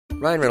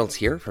Ryan Reynolds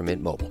here from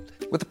Mint Mobile.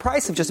 With the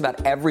price of just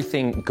about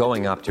everything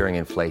going up during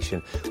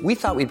inflation, we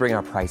thought we'd bring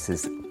our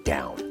prices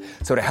down.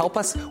 So to help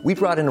us, we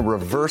brought in a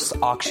reverse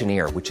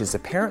auctioneer, which is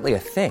apparently a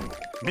thing.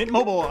 Mint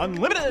Mobile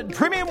Unlimited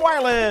Premium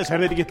Wireless. How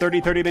to get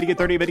 30, 30, bit to get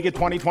 30, bit to get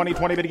 20, 20,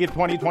 20, bit to get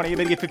 20, 20,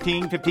 bit to get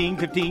 15, 15,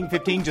 15,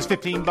 15, just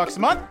 $15 a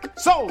month?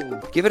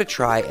 Sold! Give it a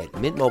try at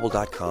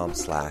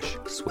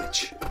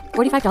mintmobile.com/switch.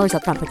 $45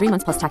 up front for 3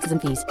 months plus taxes and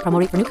fees. Promo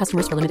rate for new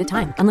customers for limited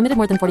time. Unlimited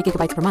more than 40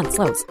 gigabytes per month.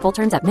 Slows full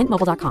terms at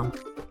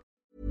mintmobile.com.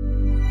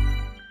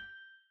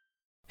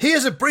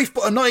 Here's a brief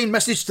but annoying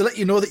message to let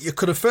you know that you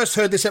could have first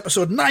heard this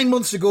episode 9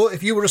 months ago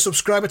if you were a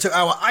subscriber to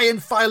our Iron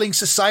Filing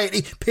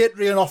Society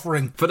Patreon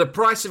offering. For the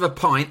price of a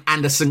pint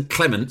and a St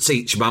Clement's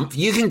each month,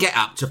 you can get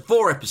up to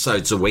 4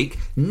 episodes a week,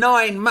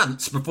 9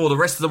 months before the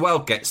rest of the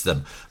world gets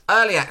them.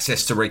 Early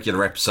access to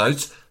regular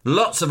episodes,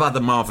 lots of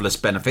other marvellous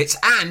benefits,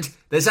 and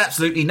there's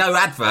absolutely no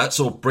adverts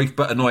or brief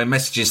but annoying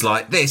messages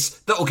like this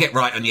that'll get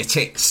right on your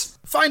tits.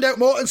 Find out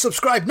more and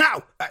subscribe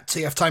now at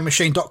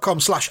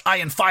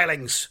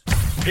tftimemachine.com/ironfilings.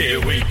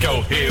 Here we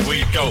go, here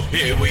we go,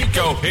 here we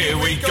go, here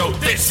we go,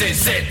 this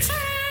is it!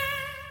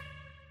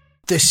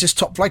 This is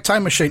Top Flight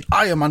Time Machine.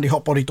 I am Andy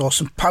Hotbody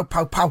Dawson. Pow,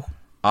 pow, pow.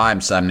 I'm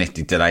Sam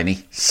Nifty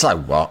Delaney. So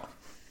what?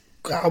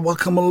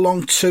 Welcome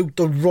along to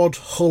the Rod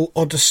Hull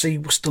Odyssey.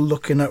 We're still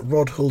looking at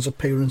Rod Hull's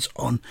appearance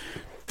on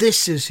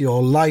This Is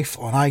Your Life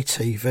on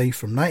ITV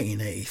from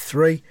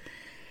 1983.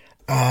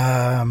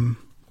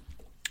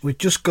 We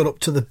just got up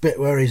to the bit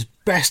where his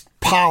best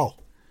pal,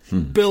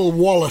 Bill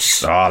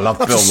Wallace. Oh, I love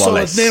That's Bill a solid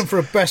Wallace. name for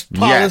a best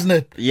pal, isn't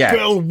it? Yeah.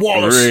 Bill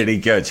Wallace. Really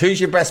good.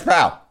 Who's your best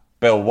pal?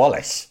 Bill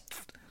Wallace,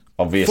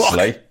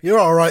 obviously. Fuck, you're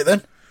all right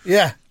then.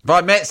 Yeah. If I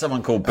met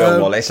someone called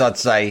Bill Wallace, I'd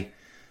say,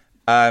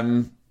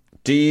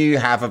 do you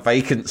have a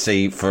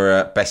vacancy for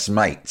a best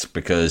mate?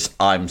 Because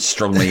I'm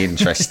strongly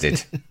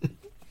interested.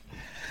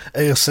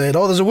 He'll say,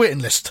 there's a waiting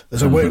list.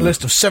 There's a waiting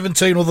list of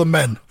 17 other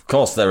men. Of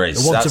course there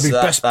is. Who want to be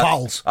best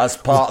pals. That's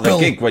part of the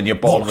gig when you're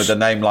born with a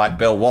name like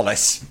Bill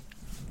Wallace.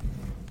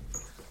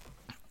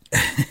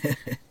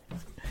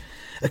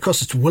 Of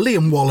course, it's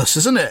William Wallace,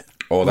 isn't it?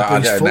 Or that, I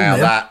don't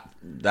know.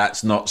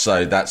 That's not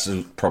so. That's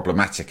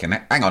problematic, isn't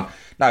it? Hang on.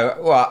 No.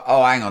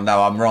 Well, hang on.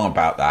 No, I'm wrong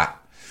about that.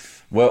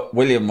 Well,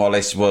 William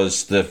Wallace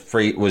was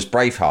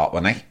Braveheart,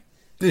 wasn't he?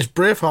 He's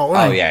Braveheart,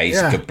 wasn't he? Oh yeah,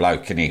 he's a good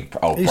bloke, isn't he?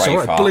 Oh, he's Braveheart.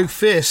 All right, blue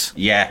face.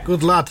 Yeah,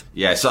 good lad.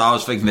 Yeah. So I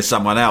was thinking of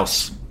someone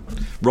else.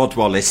 Rod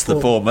Wallace, the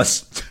former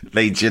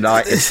Leeds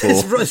United.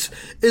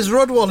 Is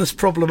Rod Wallace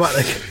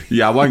problematic?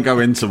 Yeah, I won't go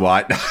into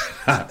why.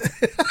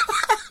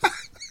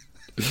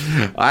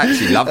 I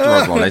actually loved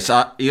Rod Wallace.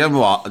 You know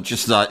what?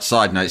 Just like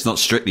side note, it's not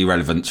strictly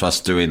relevant to us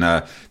doing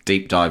a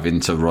deep dive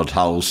into Rod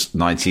Hull's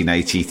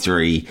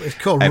 1983 it's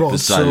called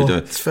episode. Rod, so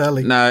it's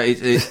fairly. No,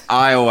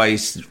 I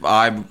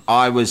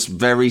was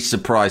very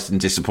surprised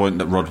and disappointed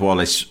that Rod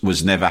Wallace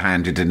was never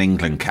handed an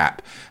England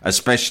cap,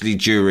 especially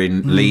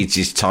during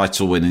Leeds'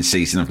 title-winning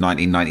season of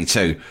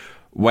 1992,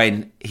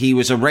 when he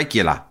was a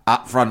regular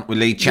up front with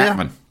Lee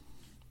Chapman.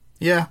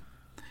 Yeah.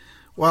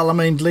 Well, I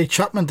mean, Lee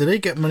Chapman, did he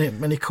get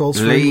many calls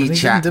for Lee England?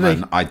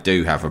 Chapman, I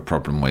do have a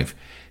problem with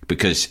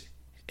because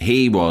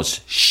he was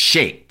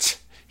shit.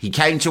 He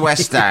came to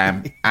West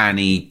Ham and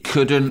he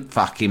couldn't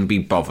fucking be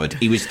bothered.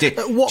 He was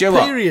what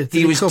period did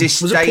he was come?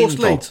 disdainful. Was it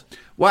post-Leeds?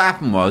 What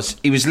happened was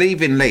he was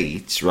leaving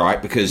Leeds, right?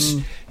 Because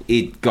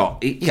he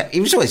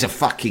was always a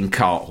fucking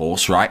cart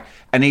horse, right?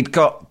 And he'd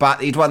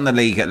won the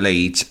league at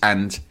Leeds,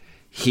 and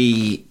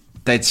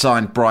they'd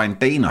signed Brian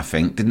Deane, I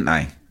think, didn't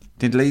they?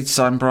 Did Leeds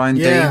sign Brian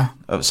Deane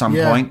at some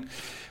point?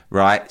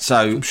 Right,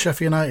 so... From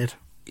Sheffield United.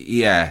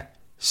 Yeah,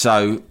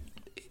 so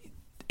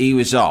he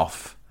was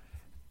off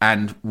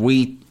and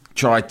we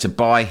tried to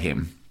buy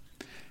him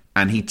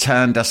and he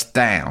turned us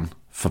down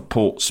for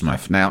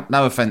Portsmouth. Now,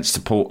 no offence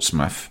to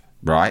Portsmouth,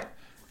 right?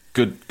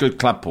 Good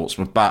club,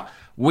 Portsmouth, but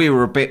we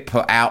were a bit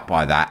put out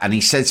by that, and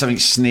he said something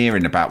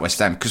sneering about West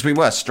Ham because we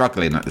were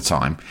struggling at the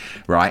time,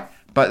 right?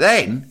 But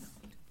then,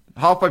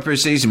 halfway through the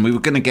season, we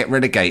were going to get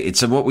relegated,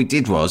 so what we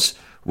did was...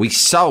 we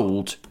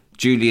sold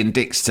Julian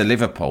Dix to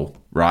Liverpool,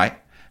 right?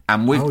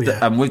 And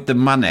with the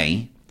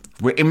money,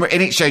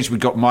 in exchange, we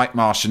got Mike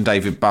Marsh and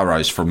David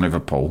Burrows from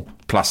Liverpool,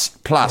 plus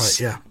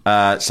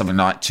something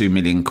like £2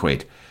 million.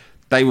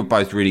 They were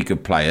both really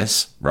good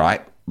players,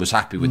 right? Was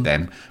happy with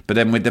them. But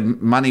then with the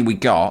money we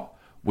got,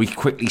 we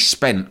quickly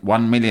spent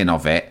 £1 million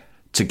of it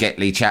to get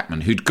Lee Chapman,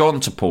 who'd gone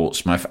to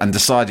Portsmouth and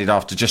decided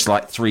after just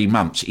like 3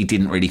 months he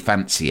didn't really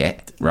fancy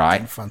it, right?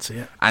 Didn't fancy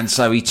it. And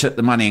so he took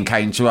the money and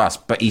came to us,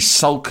 but he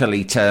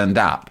sulkily turned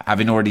up,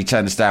 having already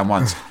turned us down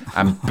once,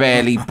 and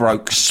barely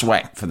broke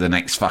sweat for the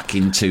next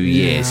fucking 2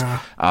 years.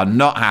 I'm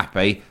not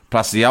happy.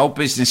 Plus the old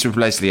business with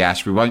Leslie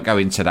Ash, we won't go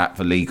into that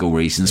for legal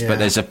reasons, but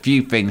there's a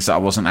few things that I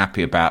wasn't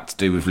happy about to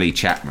do with Lee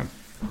Chapman.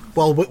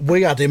 Well,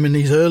 we had him in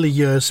his early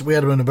years. We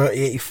had him in about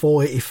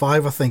 84,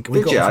 85, I think.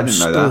 We got him from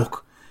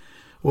Stoke.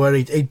 where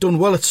he'd done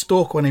well at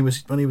Stoke when he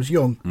was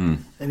young,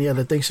 and he had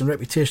a decent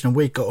reputation, and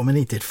we got him, and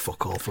he did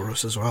fuck all for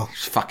us as well.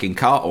 It's fucking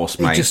cart horse,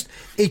 mate.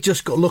 He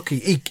just got lucky.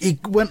 He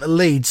went to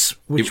Leeds,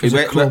 which was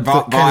a club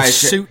that kind of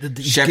suited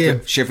his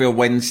game. Sheffield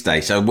Wednesday.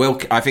 So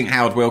I think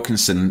Howard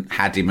Wilkinson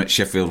had him at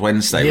Sheffield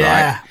Wednesday,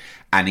 right?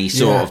 And he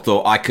sort of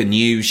thought, I can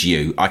use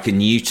you, I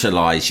can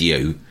utilise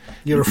you.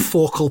 You're a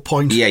focal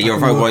point. Yeah,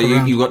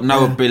 you've got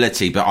no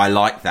ability, but I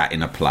like that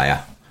in a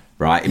player.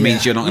 Right, it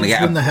means you're not going to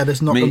get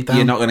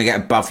you're not going to get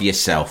above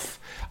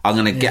yourself.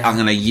 I'm going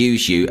to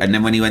use you. And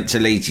then when he went to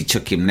Leeds, he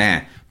took him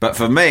there. But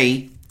for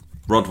me,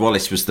 Rod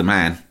Wallace was the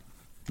man.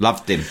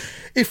 Loved him.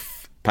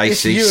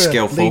 Pacey,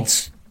 skillful.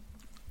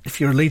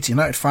 If you're a Leeds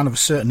United fan of a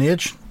certain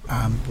age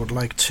and would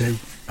like to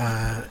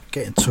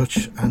get in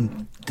touch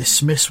and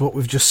dismiss what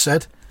we've just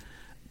said,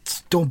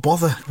 don't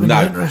bother. We're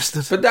not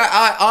interested. But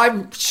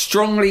I'm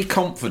strongly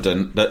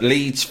confident that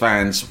Leeds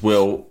fans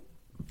will.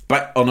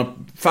 But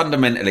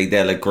fundamentally,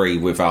 they'll agree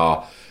with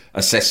our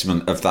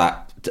assessment of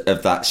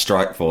that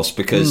strike force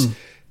because,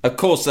 of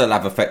course, they'll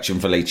have affection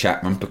for Lee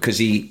Chapman because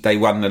they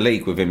won the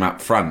league with him up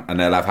front, and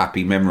they'll have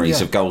happy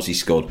memories of goals he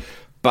scored.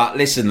 But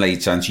listen,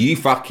 Leeds fans, you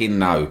fucking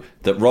know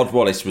that Rod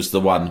Wallace was the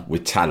one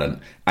with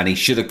talent, and he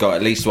should have got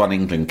at least one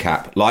England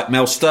cap, like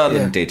Mel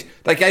Sterling did.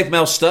 They gave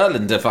Mel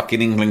Sterling the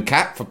fucking England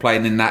cap for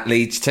playing in that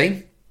Leeds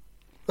team.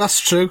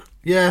 That's true.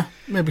 Yeah,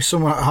 maybe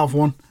someone might have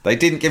one. They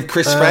didn't give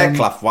Chris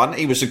Fairclough one.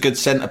 He was a good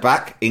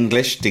centre-back.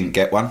 English, didn't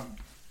get one.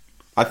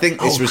 I think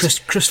this was...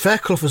 Chris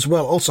Fairclough as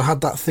well also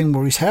had that thing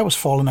where his hair was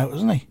falling out,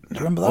 wasn't he? Do you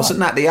remember that?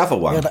 Wasn't that the other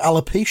one? He had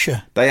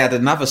alopecia. They had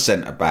another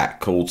centre-back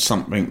called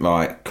something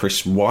like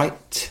Chris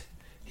White.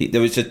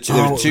 There was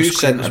two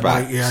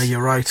centre-backs. Yeah,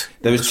 you're right.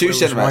 There was two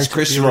centre-backs,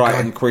 Chris Wright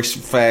and Chris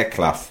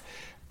Fairclough.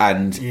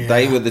 And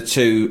they were the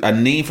two,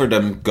 and neither of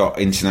them got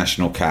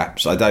international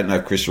caps. I don't know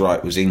if Chris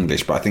Wright was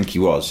English, but I think he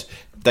was.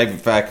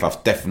 Chris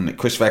Fairclough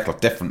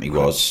definitely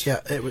was. Yeah,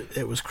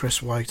 it was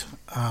Chris White,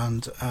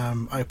 and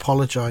I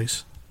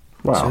apologise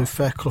to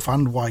Fairclough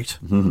and White.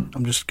 Mm-hmm.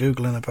 I'm just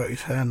Googling about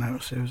his hair now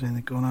to see if there's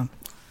anything going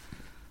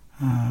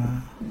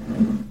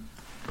on.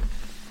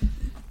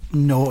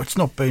 No, it's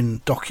not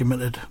been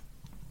documented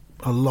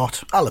a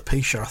lot.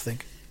 Alopecia, I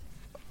think.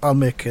 I'll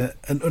make an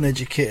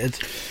uneducated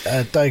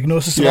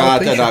diagnosis of alopecia.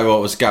 I don't know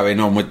what was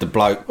going on with the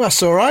bloke. Well,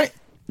 that's all right.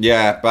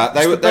 Yeah, but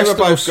they were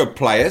both good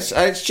players.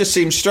 It just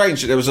seems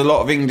strange that there was a lot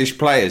of English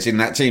players in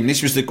that team.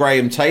 This was the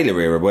Graham Taylor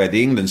era where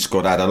the England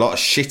squad had a lot of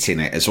shit in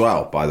it as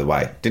well, by the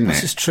way, didn't it?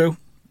 This is true.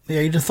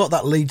 Yeah, you'd have thought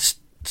that Leeds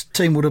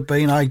team would have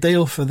been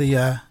ideal for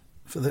the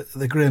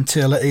Graham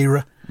Taylor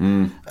era.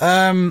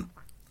 I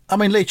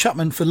mean, Lee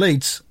Chapman for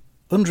Leeds,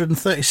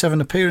 137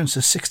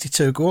 appearances,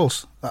 62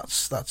 goals.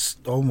 That's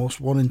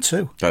almost 1 in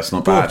 2. That's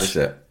not bad, is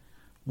it?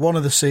 One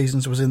of the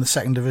seasons was in the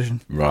second division.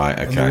 Right,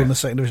 okay. And they won the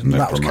second division. No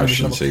that was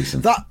promotion kind of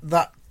season.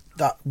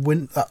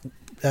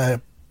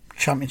 That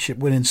championship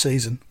winning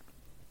season,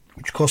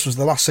 which of course was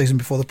the last season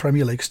before the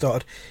Premier League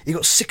started, he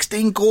got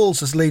 16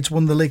 goals as Leeds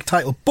won the league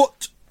title.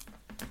 But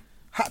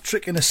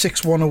hat-trick in a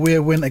 6-1 away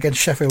win against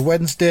Sheffield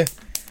Wednesday.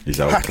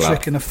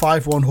 Hat-trick in a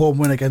 5-1 home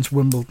win against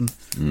Wimbledon.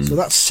 So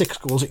that's 6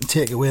 goals you can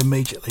take away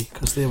immediately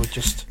because they were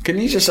just. Can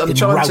you just? I'm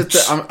trying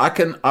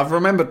to. I've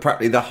remembered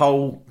practically the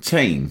whole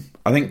team.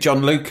 I think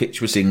John Lukic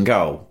was in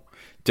goal.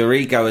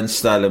 Dorigo and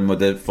Sterling were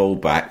the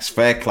full-backs.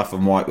 Fairclough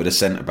and White were the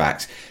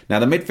centre-backs. Now,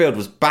 the midfield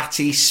was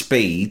Batty,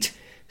 Speed,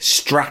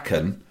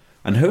 Strachan,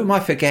 and who am I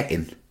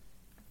forgetting?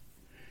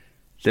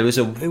 There was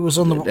a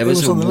winger.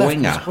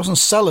 Left. It wasn't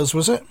Sellers,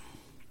 was it?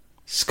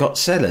 Scott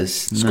Sellers?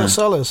 Scott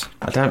Sellers.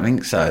 I don't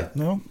think so.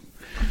 No.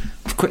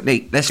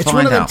 Quickly, let's it's find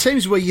one of them out.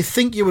 teams where you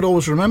think you would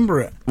always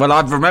remember it. Well,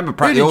 I'd remember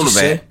practically all of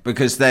it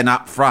because then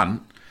up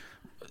front,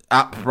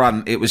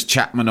 it was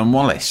Chapman and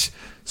Wallace.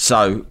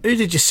 So who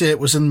did you say it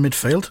was in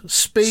midfield?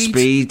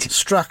 Speed,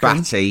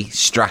 Strachan,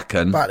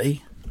 Strachan.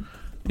 Batty.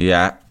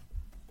 Yeah.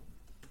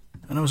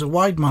 And there was a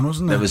wide man,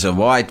 wasn't there? There was a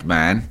wide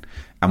man,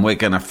 and we're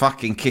going to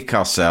fucking kick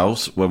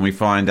ourselves when we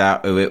find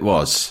out who it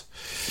was.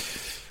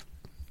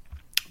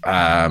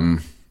 Yeah.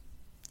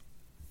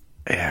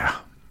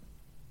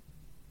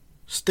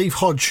 Steve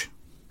Hodge.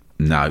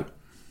 No.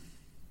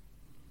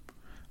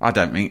 I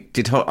don't think...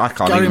 I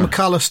can't Gary even...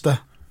 McAllister.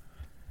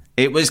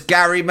 It was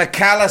Gary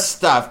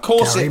McAllister. Of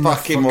course Gary it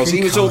fucking was.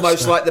 He was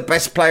almost like the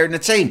best player in the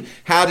team.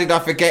 How did I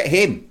forget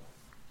him?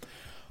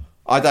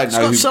 I don't know.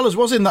 Scott Sellers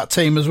was in that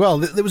team as well.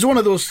 There was one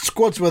of those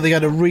squads where they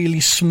had a really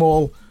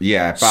small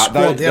but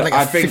squad. They had like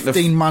a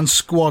 15-man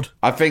squad.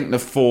 I think the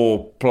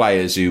 4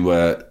 players who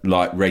were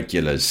like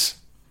regulars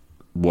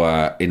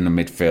were in the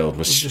midfield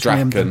were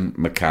Strachan,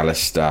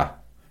 McAllister,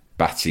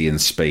 Batty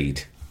and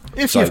Speed.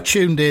 If you've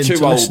tuned in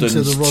to listen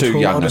to the Rod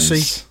Hull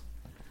Odyssey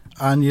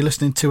and you're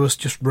listening to us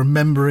just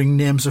remembering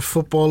names of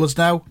footballers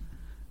now,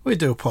 we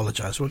do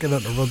apologise. We'll get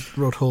on to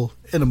Rod Hull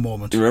in a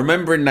moment.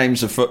 Remembering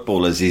names of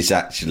footballers is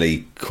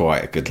actually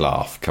quite a good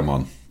laugh. Come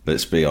on,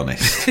 let's be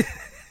honest.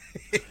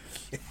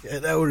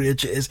 At our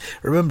age it is.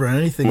 Remembering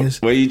anything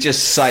is... Where you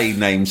just say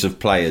names of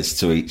players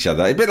to each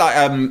other. It's a bit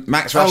like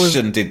Max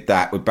Rushton did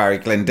that with Barry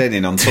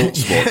Glendenning on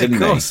TalkSport,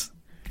 didn't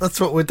he? That's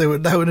what we're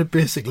doing now,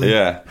 basically.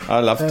 Yeah, I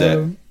loved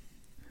it.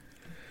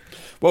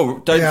 Well,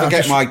 don't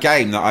forget my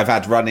game that I've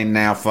had running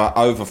now for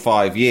over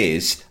 5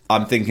 years.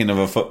 I'm thinking of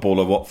a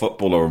footballer. What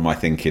footballer am I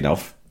thinking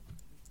of?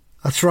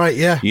 That's right,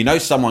 yeah. You know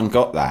someone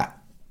got that.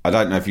 I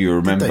don't know if you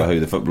remember who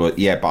the footballer...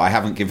 Yeah, but I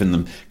haven't given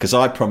them... Because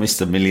I promised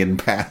 £1 million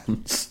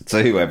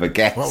to whoever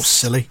guessed. Well,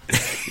 silly.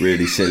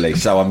 Really silly.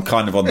 So I'm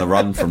kind of on the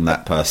run from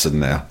that person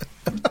now.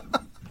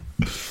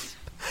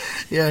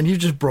 Yeah, and you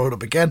just brought it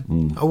up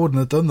again. I wouldn't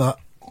have done that.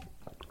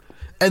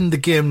 End the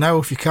game now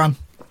if you can.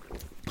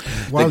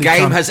 The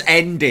game has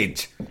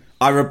ended.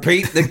 I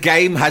repeat, the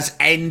game has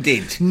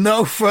ended.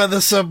 No further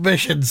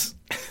submissions.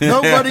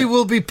 Nobody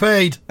will be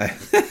paid.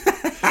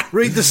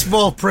 Read the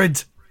small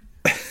print.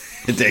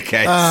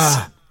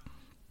 Dickheads.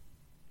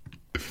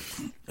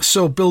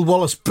 So Bill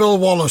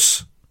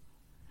Wallace,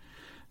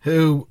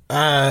 who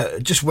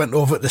just went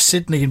over to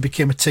Sydney and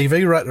became a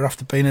TV writer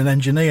after being an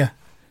engineer.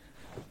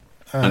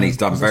 And he's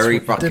done very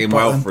fucking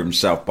well for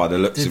himself by the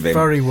looks of him.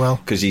 Very well.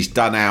 Because he's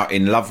done out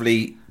in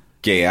lovely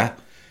gear.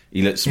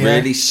 He looks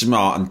really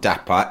smart and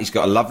dapper. He's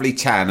got a lovely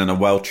tan and a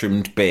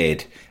well-trimmed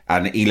beard.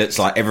 And he looks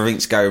like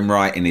everything's going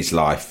right in his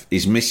life.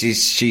 His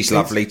missus, she's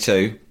lovely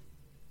too.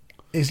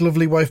 His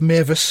lovely wife,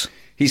 Mavis.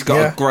 He's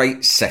got a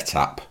great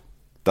setup.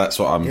 That's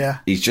what I'm... Yeah.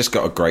 He's just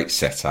got a great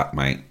setup,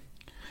 mate.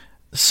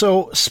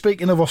 So,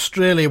 speaking of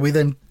Australia, we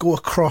then go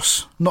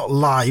across, not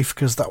live,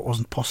 because that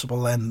wasn't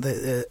possible then,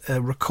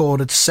 a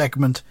recorded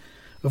segment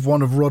of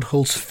one of Rod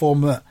Hult's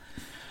former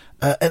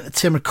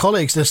entertainment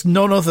colleagues. There's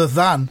none other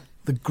than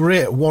the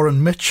great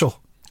Warren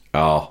Mitchell,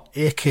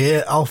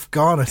 a.k.a. Alf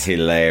Garnett.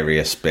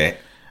 Hilarious bit.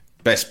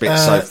 Best bit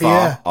so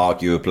far,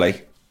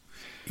 arguably.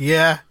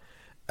 Yeah.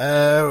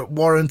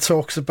 Warren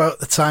talks about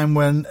the time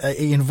when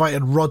he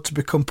invited Rod to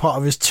become part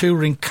of his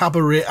touring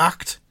cabaret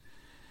act.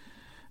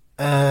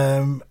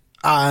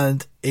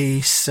 And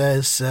he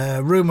says,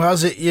 rumour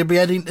has it you'll be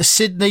heading to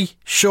Sydney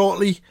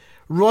shortly,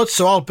 Rod,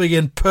 so I'll be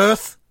in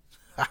Perth.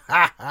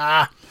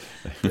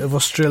 Bit of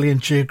Australian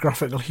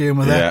geographical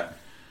humour there.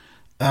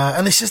 Yeah.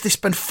 And he says they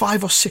spent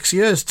 5 or 6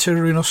 years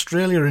touring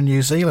Australia and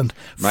New Zealand.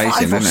 Amazing,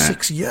 5 or isn't it?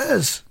 6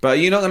 years. But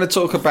you're not going to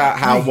talk about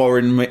how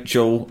Warren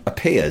Mitchell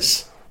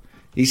appears.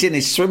 He's in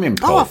his swimming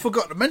pool. Oh, I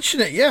forgot to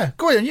mention it, yeah.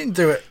 Go on, you can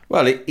do it.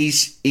 Well,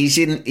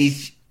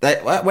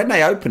 when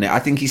they open it, I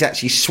think he's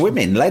actually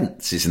swimming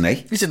lengths, isn't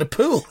he? He's in a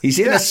pool. He's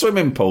in a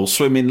swimming pool,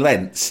 swimming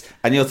lengths,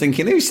 and you're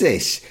thinking, who's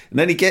this? And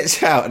then he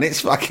gets out, and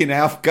it's fucking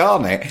Alf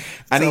Garnett,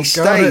 and he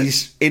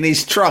stays in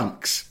his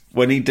trunks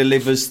when he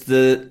delivers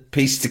the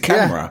piece to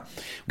camera.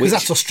 Because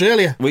that's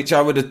Australia. Which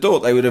I would have thought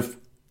they would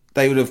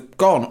have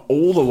gone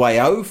all the way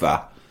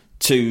over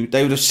to.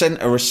 They would have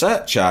sent a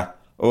researcher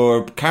or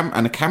a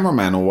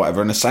cameraman or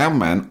whatever, and a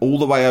soundman all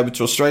the way over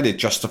to Australia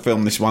just to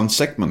film this one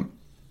segment.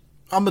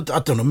 I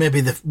don't know.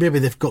 Maybe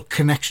they've got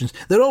connections.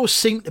 There always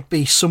seem to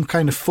be some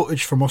kind of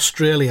footage from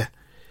Australia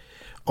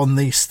on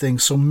these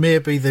things, so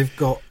maybe they've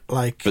got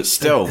but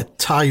still a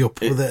tie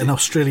up with an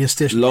Australian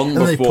station. Long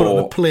and they put it on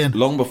a plane.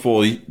 Long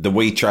before the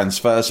wee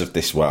transfers of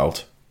this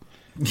world.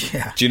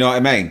 Yeah. Do you know what I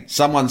mean?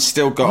 Someone's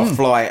still got to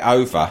fly it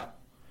over,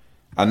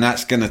 and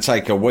that's going to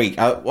take a week.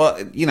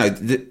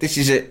 This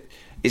is it.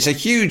 It's a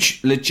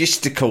huge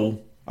logistical.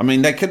 I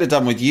mean, they could have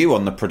done with you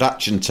on the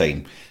production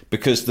team,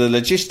 because the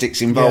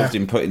logistics involved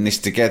in putting this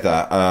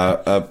together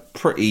are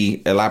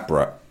pretty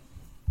elaborate.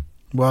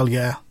 Well,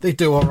 yeah, they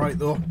do all right,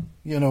 though.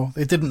 You know,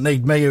 they didn't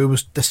need me, who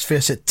was, let's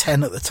face it,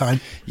 10 at the time.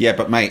 Yeah,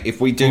 but mate,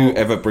 if we do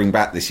ever bring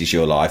back This Is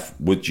Your Life,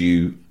 would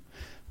you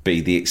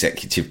be the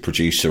executive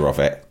producer of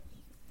it?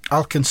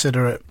 I'll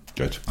consider it.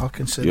 Good. I'll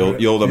consider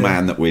it. You're the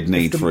man that we'd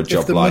need for a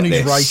job like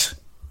this.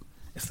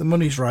 If the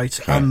money's right,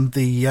 and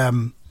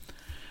the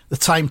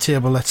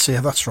timetable, let's say,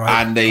 that's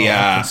right. And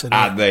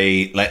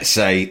let's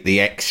say, the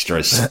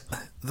extras.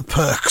 The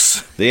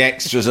perks. The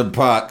extras and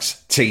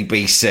perks,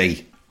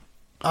 TBC.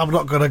 I'm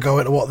not going to go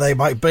into what they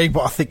might be,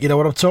 but I think you know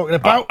what I'm talking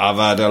about. I've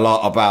heard a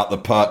lot about the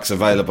perks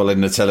available in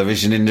the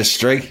television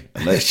industry.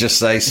 Let's just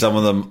say some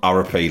of them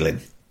are appealing.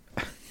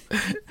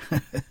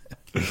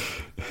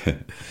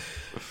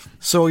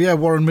 So, yeah,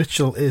 Warren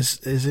Mitchell is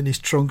in his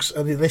trunks,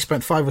 and they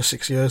spent 5 or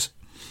 6 years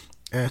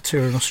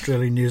touring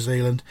Australia and New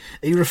Zealand.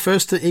 He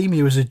refers to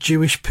emu as a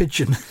Jewish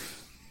pigeon.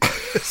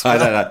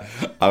 I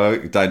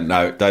don't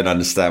know. Don't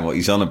understand what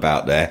he's on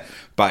about there.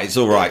 But it's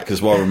all right,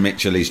 because Warren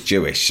Mitchell is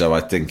Jewish, so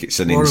I think it's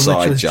an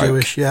inside joke.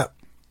 Jewish, yeah.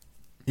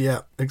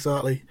 Yeah,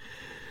 exactly.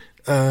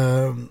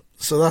 So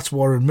that's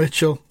Warren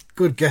Mitchell.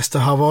 Good guest to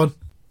have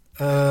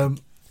on.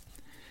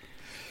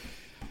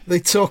 They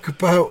talk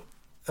about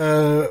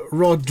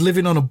Rod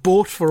living on a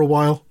boat for a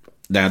while.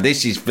 Now,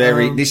 this is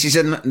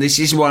this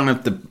is one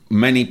of the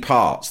many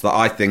parts that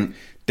I think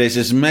there's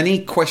as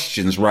many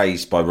questions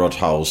raised by Rod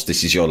Hull's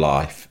This Is Your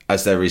Life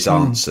as there is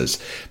answers,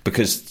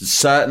 because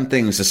certain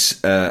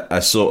things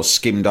are sort of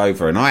skimmed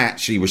over. And I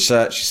actually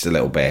researched this a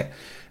little bit,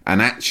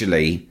 and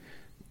actually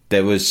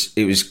it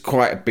was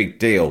quite a big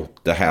deal,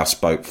 the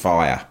houseboat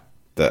fire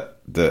that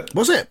That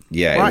was it?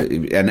 Yeah, right.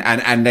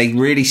 and they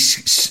really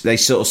they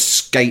sort of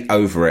skate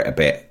over it a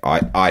bit.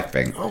 I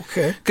think.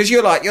 Okay. Because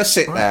you're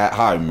sitting there at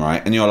home,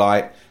 right, and you're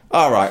like,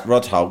 all right,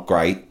 Rod Hull,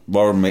 great.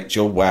 Warren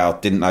Mitchell, wow,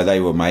 didn't know they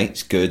were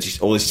mates. Good,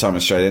 all this time in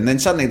Australia, and then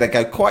suddenly they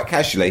go quite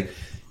casually,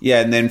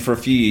 yeah. And then for a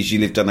few years you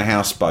lived on a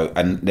houseboat,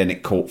 and then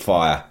it caught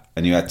fire,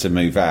 and you had to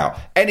move out.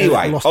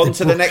 Anyway, on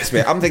to the next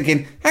bit. I'm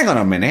thinking, hang on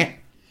a minute.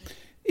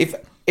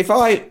 If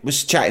I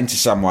was chatting to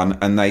someone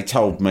and they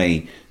told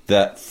me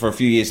that for a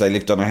few years they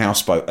lived on a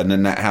houseboat and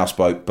then that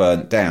houseboat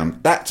burnt down,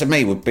 that to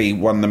me would be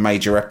one of the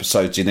major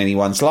episodes in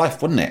anyone's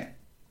life, wouldn't it?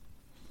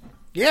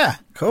 Yeah,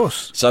 of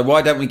course. So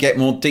why don't we get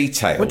more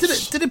details? Well,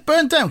 did it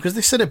burn down? Because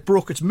they said it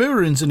broke its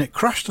moorings and it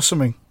crashed or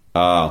something.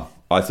 Oh,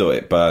 I thought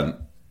it burnt.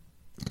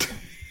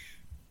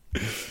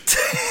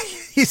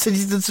 You said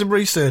you did some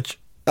research.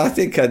 I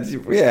think I'm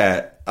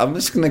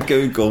just going to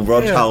Google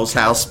Rod Hull's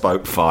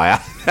houseboat fire.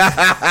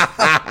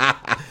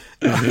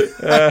 I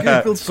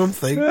googled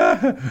something.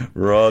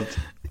 Rod.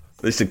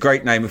 It's a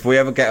great name. If we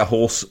ever get a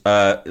horse,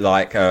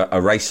 like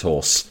a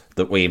racehorse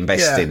that we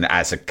invest in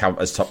as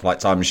Top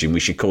Flight Time Machine,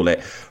 we should call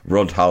it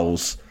Rod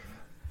Hull's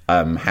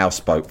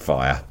houseboat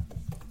fire.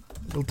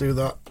 We'll do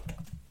that.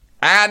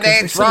 And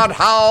it's Rod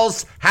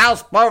Hull's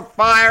houseboat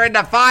fire in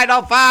the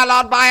final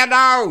furlong by a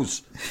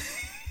nose.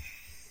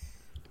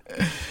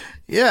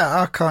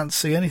 Yeah, I can't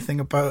see anything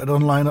about it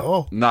online at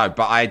all. No,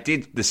 but I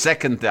did the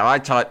second thing. I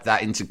typed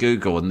that into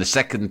Google, and the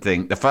second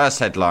thing, the first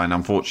headline,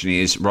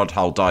 unfortunately, is Rod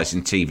Hull dies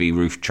in TV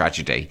roof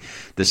tragedy.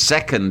 The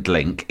second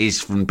link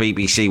is from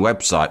BBC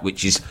website,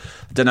 which is,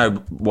 I don't know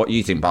what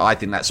you think, but I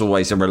think that's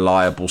always a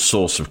reliable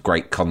source of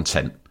great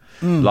content.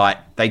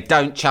 Like, they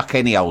don't chuck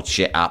any old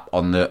shit up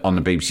on the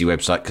BBC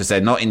website because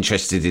they're not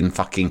interested in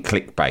fucking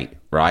clickbait,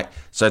 right?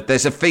 So if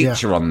there's a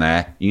feature on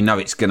there, you know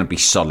it's going to be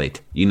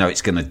solid. You know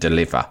it's going to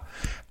deliver.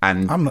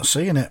 And I'm not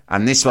seeing it.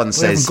 And this one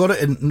says... We haven't got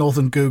it in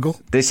Northern Google.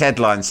 This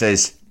headline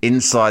says,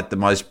 inside the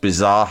most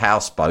bizarre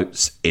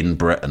houseboats in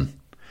Britain.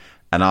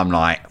 And I'm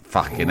like,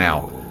 fucking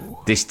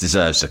hell, this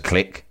deserves a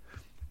click.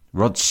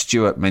 Rod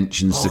Stewart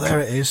mentions... there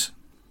it is.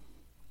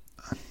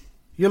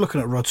 You're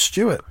looking at Rod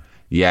Stewart.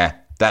 Yeah,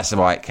 that's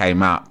why it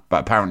came up. But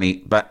apparently...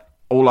 But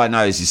all I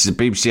know is this is a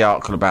BBC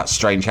article about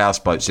strange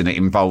houseboats and it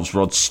involves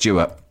Rod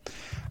Stewart.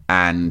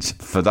 And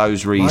for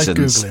those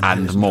reasons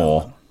and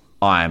more,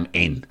 I am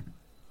in.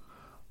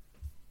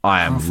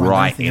 I am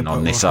right in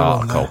on this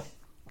article.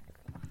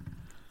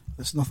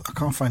 There's nothing. I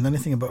can't find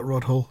anything about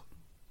Rod Hull.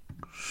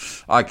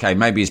 Okay,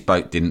 maybe his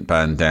boat didn't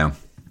burn down.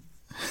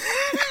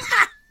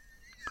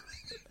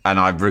 And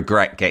I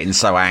regret getting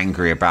so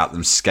angry about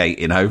them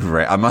skating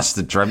over it. I must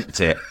have dreamt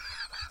it.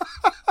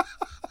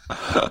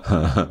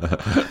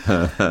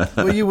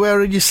 Were you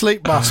wearing your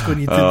sleep mask when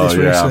you did this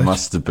research? Yeah, I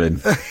must have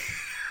been.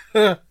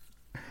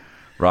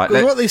 Right.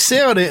 What they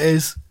say on it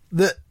is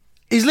that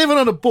he's living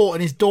on a boat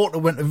and his daughter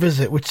went to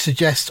visit, which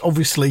suggests,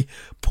 obviously,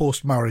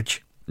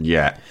 post-marriage.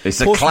 Yeah.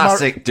 It's a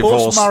classic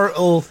divorce.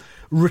 Post-marital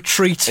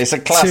retreat. It's a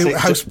classic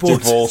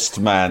houseboat.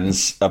 Divorced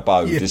man's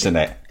abode, isn't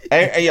it?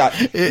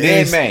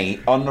 Near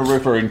me, on the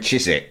river in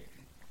Chiswick,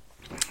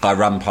 I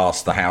run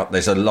past the house.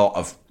 There's a lot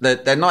of...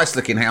 They're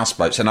nice-looking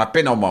houseboats, and I've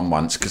been on one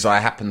once because I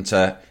happened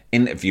to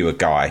interview a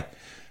guy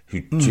who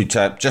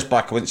turned, just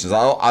by coincidence,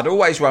 I'd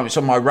always run... It's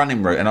on my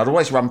running route, and I'd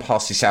always run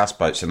past these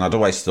houseboats, and I'd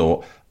always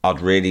thought... I'd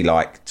really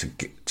like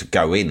to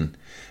go in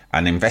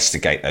and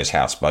investigate those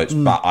houseboats,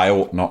 but I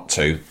ought not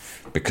to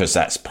because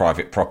that's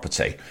private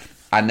property.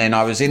 And then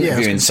I was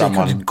interviewing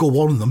someone. You go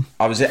on them.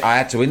 I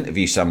had to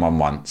interview someone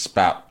once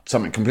about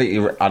something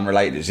completely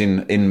unrelated. It was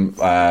in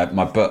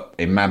my book,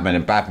 in Madmen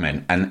and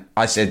Badmen, and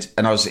I said,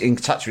 and I was in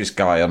touch with this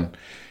guy on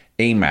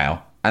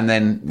email, and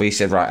then we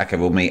said, right, okay,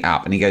 we'll meet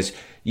up, and he goes,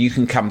 you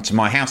can come to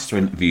my house to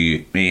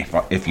interview me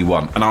if you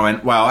want. And I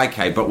went, well,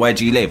 okay, but where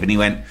do you live? And he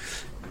went,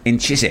 in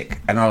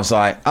Chiswick. And I was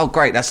like, oh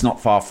great, that's not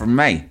far from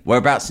me.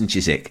 Whereabouts in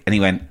Chiswick? And he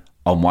went,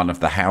 on one of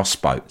the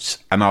houseboats.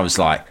 And I was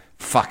like,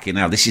 fucking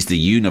hell, this is the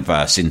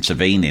universe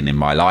intervening in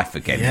my life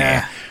again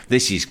here.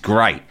 This is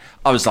great.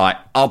 I was like,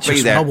 I'll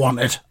be there. I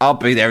wanted. I'll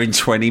be there in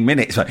 20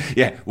 minutes.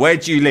 Yeah, where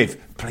do you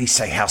live? Please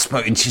say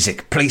houseboat in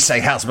Chiswick. Please say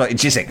houseboat in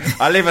Chiswick.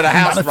 I live at a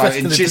houseboat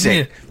in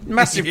Chiswick.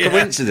 Massive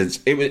coincidence.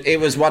 It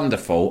was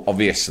wonderful,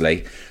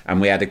 obviously,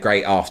 and we had a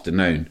great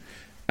afternoon.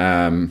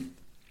 Yeah,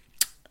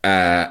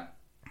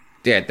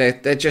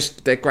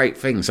 they're great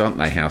things, aren't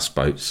they,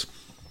 houseboats?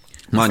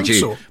 Mind you,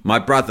 so. My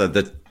brother,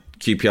 the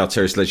QPR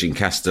terrorist legend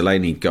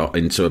Castellani, got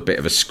into a bit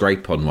of a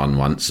scrape on one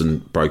once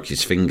and broke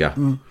his finger.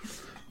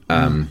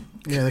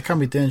 Yeah, they can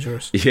be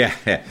dangerous. Yeah.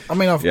 I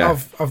mean,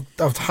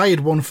 I've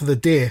hired one for the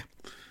day.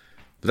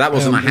 But that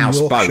wasn't a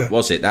houseboat,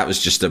 was it? That was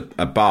just a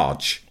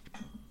barge.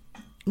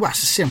 Well,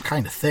 it's the same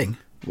kind of thing.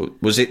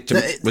 Was it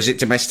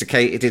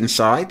domesticated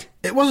inside?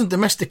 It wasn't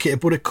domesticated,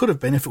 but it could have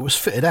been if it was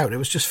fitted out. It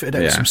was just fitted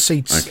out with some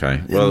seats.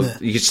 Okay. Well,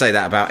 you could say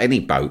that about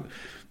any boat.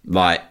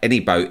 Like, any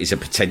boat is a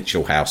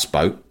potential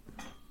houseboat.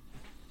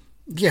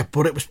 Yeah,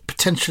 but it was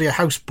potentially a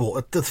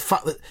houseboat. The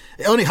fact that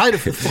it only hired it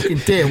for the fucking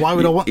day. Why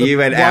would I want? Would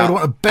I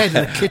want a bed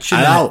and a kitchen?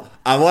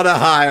 I want to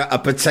hire a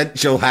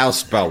potential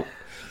houseboat.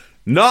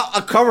 Not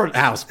a current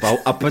houseboat,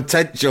 a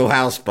potential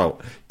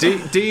houseboat. Do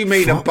you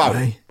mean a boat?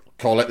 Me.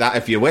 Call it that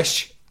if you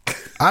wish.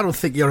 I don't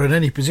think you're in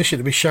any position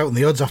to be shouting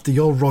the odds after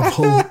your Rod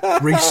Hull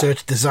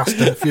research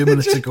disaster a few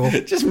minutes ago.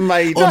 Just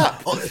made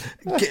up.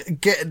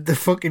 Getting the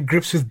fucking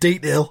grips with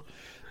detail.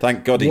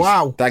 Thank God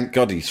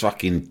he's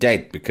fucking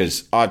dead,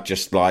 because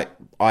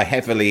I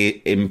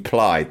heavily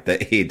implied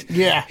that he'd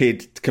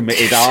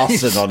committed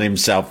arson on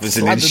himself as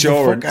an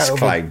insurance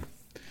claim.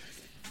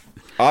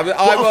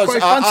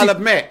 I'll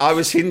admit, I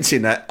was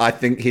hinting at, I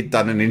think he'd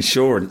done an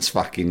insurance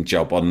fucking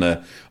job on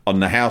the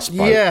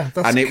houseboat. Yeah,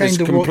 that's and it was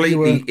kind of what you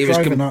were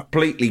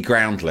completely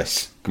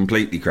groundless.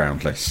 Completely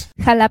groundless.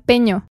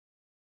 Jalapeño.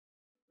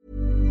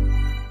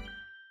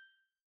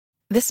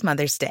 This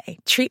Mother's Day,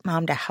 treat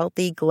mom to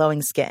healthy,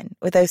 glowing skin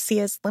with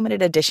Osea's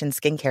limited edition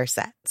skincare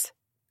sets.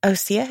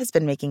 Osea has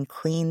been making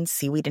clean,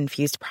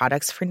 seaweed-infused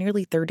products for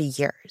nearly 30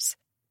 years.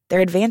 Their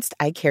advanced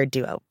eye care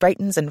duo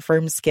brightens and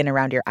firms skin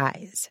around your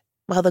eyes,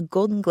 while the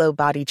Golden Glow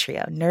Body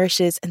Trio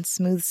nourishes and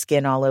smooths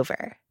skin all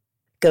over.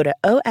 Go to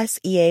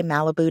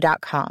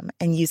OSEAMalibu.com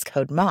and use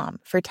code MOM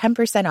for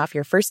 10% off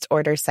your first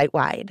order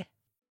site-wide.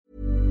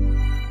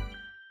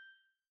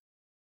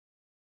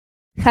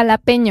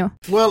 Jalapeño.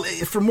 Well,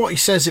 from what he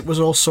says, it was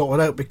all sorted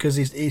out because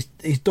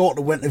his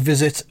daughter went to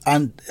visit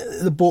and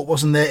the boat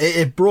wasn't there.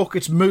 It broke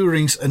its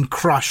moorings and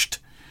crashed.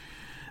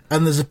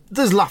 And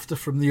there's laughter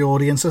from the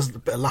audience. There's a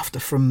bit of laughter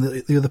from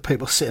the other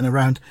people sitting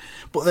around.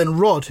 But then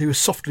Rod, who was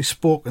softly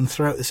spoken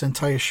throughout this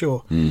entire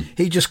show,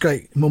 he just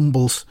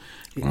mumbles.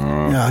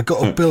 Yeah, I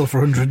got a bill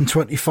for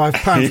 £125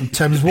 from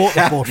Thames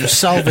Water Board for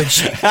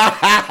salvage.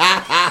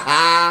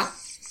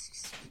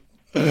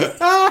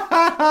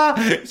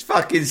 He's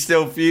fucking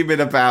still fuming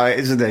about it,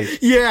 isn't he?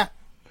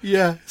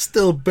 Yeah,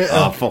 still bitter.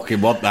 I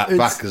fucking want that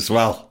back as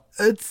well.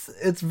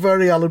 It's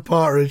very Alan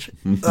Partridge,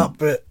 that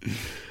bit.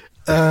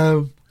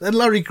 Then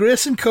Larry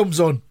Grayson comes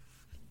on,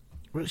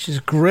 which is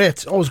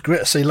great. Always great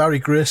to see Larry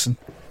Grayson,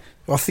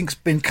 who I think's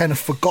been kind of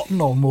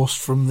forgotten almost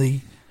from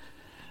the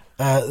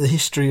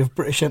history of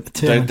British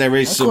entertainment.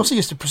 Of course, he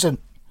used to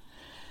present.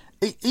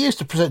 He used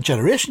to present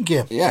Generation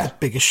Game, the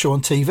biggest show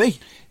on TV.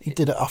 He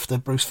did it after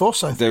Bruce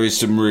Forsyth. There is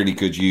some really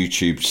good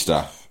YouTube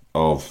stuff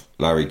of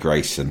Larry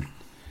Grayson.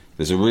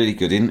 There's a really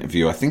good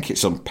interview. I think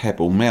it's on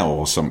Pebble Mill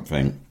or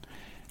something.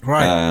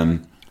 Right.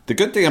 The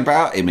good thing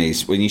about him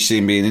is, when you see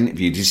him being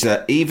interviewed, is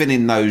that even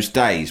in those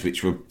days,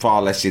 which were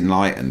far less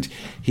enlightened,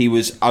 he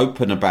was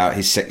open about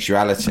his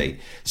sexuality.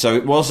 So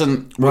it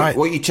wasn't... Right.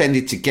 What you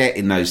tended to get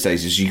in those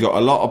days is you got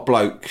a lot of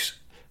blokes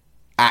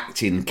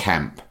acting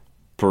camp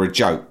for a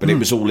joke, but it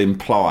was all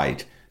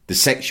implied. The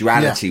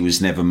sexuality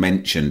was never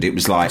mentioned. It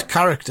was like... It's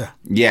character.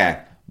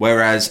 Yeah.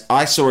 Whereas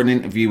I saw an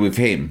interview with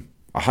him.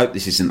 I hope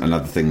this isn't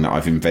another thing that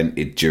I've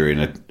invented during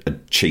a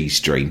cheese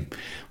stream,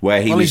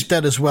 where he's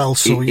dead as well,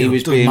 so he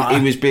was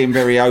being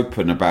very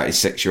open about his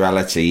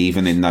sexuality,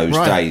 even in those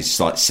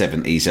days, like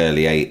 70s,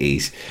 early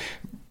 80s.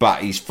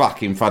 But he's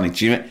fucking funny.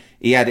 Do you know,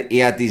 he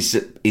had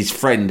his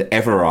friend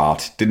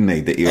Everard, didn't he?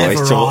 That he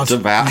always talked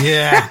about.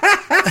 Yeah.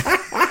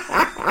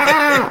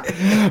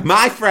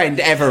 My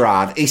friend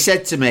Everard. He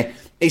said to me,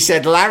 he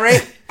said, Larry.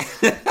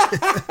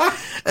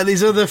 And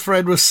his other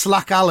friend was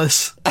Slack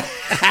Alice.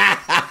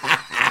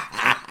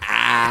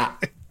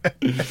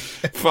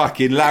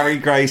 Fucking Larry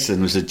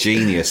Grayson was a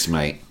genius,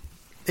 mate.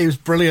 He was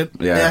brilliant.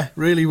 Yeah,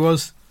 really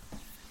was.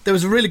 There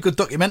was a really good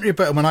documentary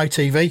about him on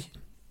ITV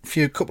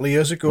a couple of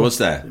years ago. Was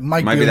there? It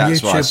might Maybe be on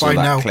that's YouTube why I saw by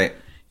that now. clip.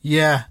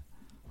 Yeah,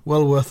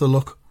 well worth a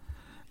look.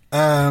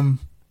 Slack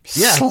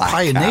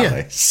pioneer.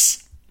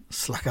 Alice.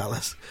 Slack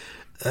Alice.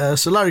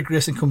 So Larry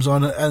Grayson comes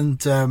on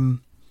and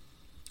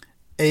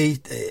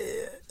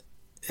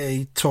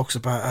he talks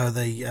about how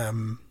they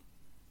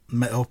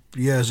met up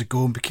years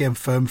ago and became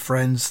firm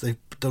friends. They've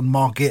done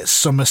Margate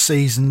summer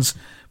seasons,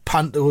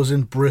 pantos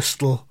in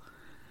Bristol.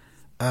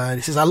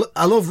 He says,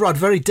 I love Rod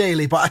very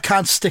dearly, but I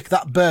can't stick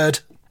that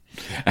bird.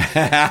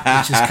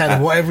 Which is kind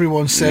of what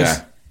everyone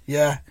says.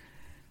 Yeah.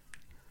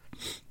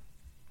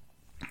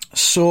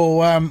 So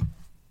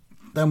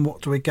then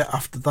what do we get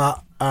after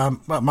that?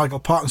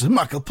 Michael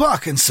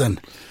Parkinson.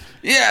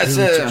 Yes,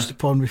 who we touched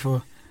upon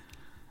before.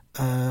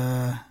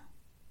 And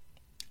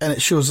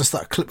it shows us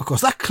that clip, of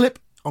course. That clip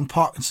on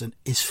Parkinson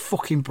is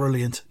fucking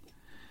brilliant.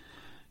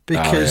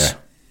 Because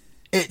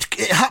it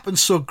happens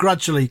so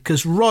gradually.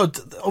 Because Rod,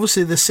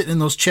 obviously they're sitting in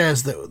those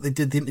chairs that they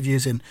did the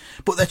interviews in,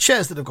 but they're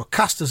chairs that have got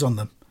casters on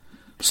them.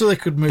 So they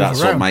could move around.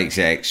 That's what makes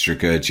it extra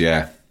good,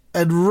 yeah.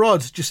 And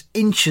Rod just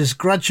inches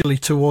gradually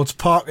towards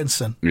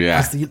Parkinson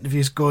as the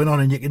interview's going on,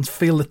 and you can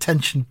feel the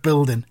tension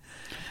building.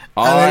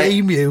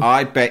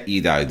 I bet you,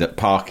 though, that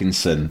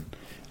Parkinson...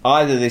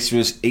 Either this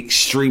was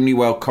extremely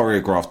well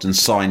choreographed and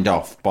signed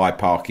off by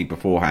Parky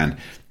beforehand,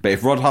 but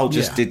if Rod Hull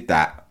just did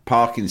that,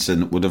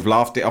 Parkinson would have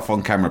laughed it off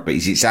on camera, but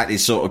he's exactly the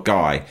sort of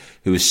guy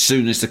who, as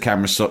soon as the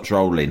camera stops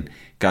rolling,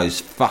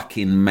 goes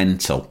fucking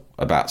mental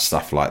about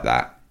stuff like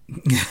that.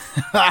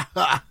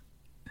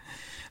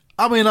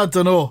 I mean, I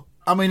don't know.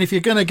 I mean, if you're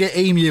going to get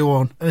Emu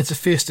on and it's a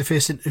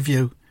face-to-face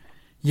interview,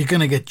 you're going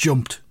to get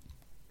jumped.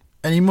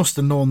 And he must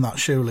have known that,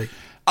 surely.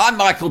 I'm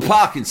Michael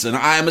Parkinson.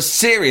 I am a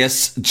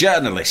serious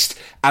journalist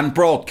and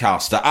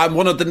broadcaster. I'm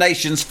one of the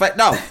nation's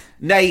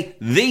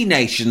the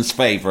nation's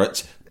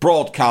favourite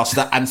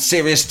broadcaster and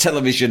serious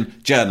television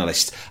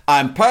journalist.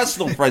 I'm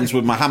personal friends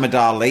with Muhammad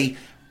Ali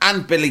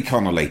and Billy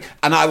Connolly,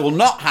 and I will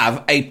not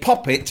have a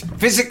puppet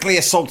physically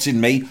assaulting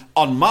me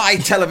on my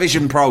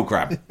television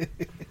programme.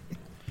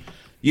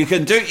 You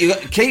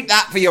keep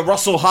that for your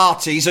Russell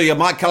Hartys or your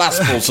Michael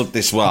Aspels of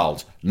this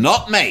world,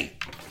 not me.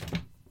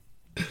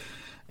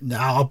 No,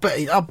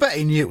 I bet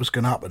he knew it was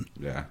going to happen.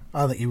 Yeah,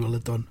 I think he will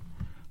have done.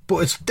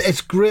 But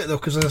it's great though,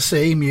 because as I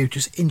say, Emu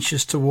just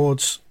inches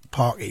towards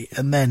Parky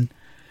and then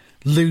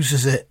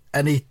loses it,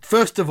 and he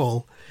first of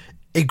all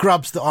he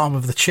grabs the arm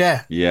of the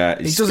chair. Yeah,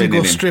 he doesn't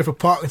go straight for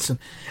Parkinson,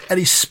 and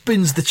he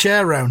spins the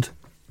chair round.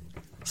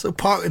 So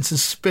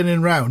Parkinson's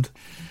spinning round,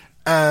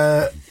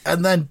 and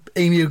then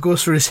Emu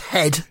goes for his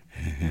head,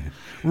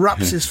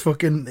 wraps his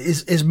fucking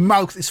his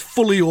mouth is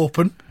fully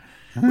open,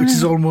 which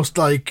is almost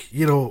like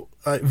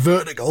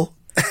vertical.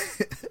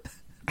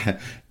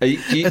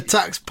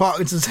 Attacks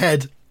Parkinson's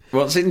head.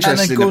 What's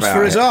interesting and then goes about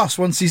for his arse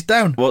once he's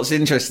down. What's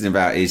interesting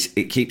about it is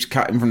it keeps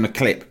cutting from the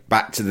clip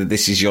back to the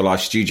This Is Your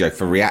Life studio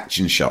for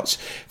reaction shots.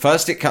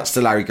 First it cuts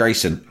to Larry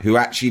Grayson, who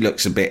actually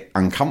looks a bit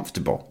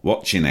uncomfortable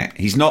watching it.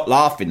 He's not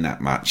laughing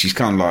that much. He's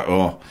kind of like,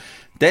 oh.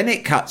 Then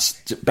it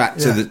cuts back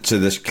to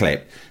the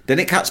clip. Then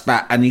it cuts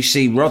back and you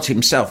see Rod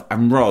himself.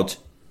 And Rod,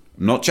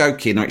 I'm not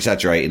joking or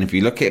exaggerating, if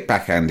you look at it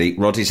back, Andy,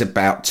 Rod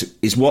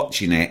is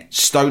watching it,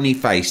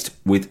 stony-faced,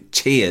 with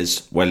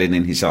tears welling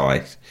in his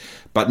eyes.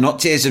 But not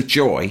tears of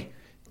joy,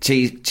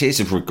 tears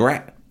of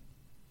regret.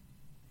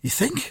 You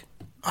think?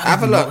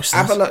 Have a look.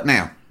 Have a look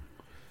now.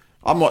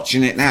 I'm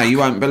watching it now. You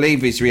won't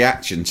believe his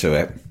reaction to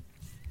it.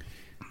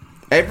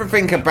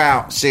 Everything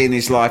about seeing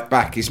his life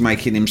back is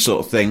making him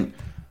sort of think,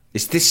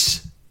 is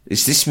this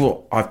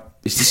what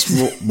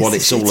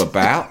it's all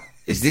about?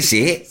 Is this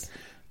it?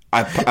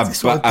 A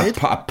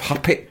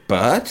puppet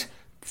bird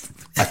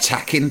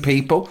attacking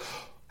people?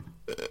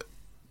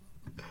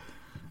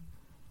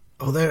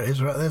 Oh, there it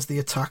is, right. There's the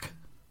attack.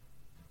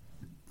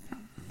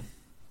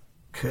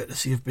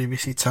 Courtesy of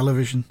BBC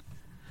Television.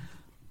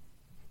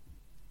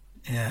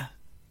 Yeah.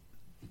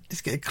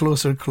 It's getting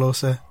closer and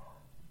closer.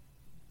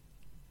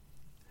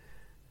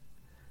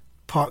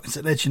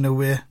 Parkinson edging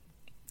away.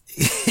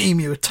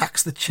 Emu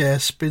attacks the chair,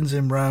 spins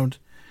him round.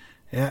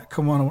 Yeah,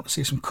 come on, I want to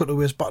see some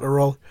cutaways back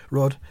to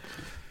Rod.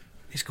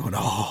 He's going,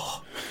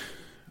 oh.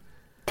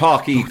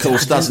 Parky, of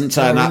course, doesn't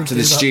turn up to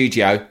the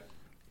studio.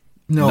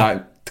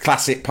 No.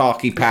 Classic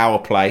Parky power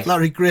play.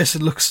 Larry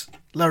Grayson looks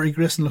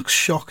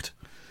shocked.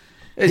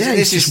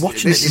 He's just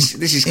watching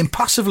it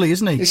impassively,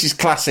 isn't he? This is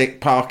classic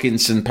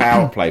Parkinson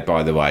power play,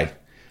 by the way,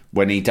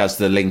 when he does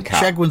the link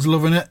up. Chegwin's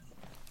loving it.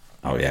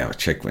 Oh, yeah,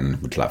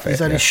 Chegwin would love it. He's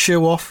had his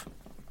shoe off.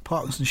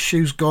 Parkinson's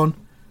shoe's gone.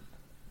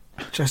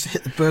 Tries to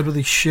hit the bird with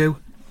his shoe.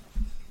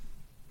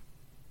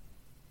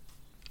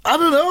 I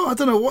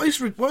don't know what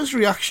his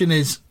reaction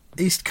is.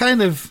 He's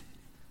kind of...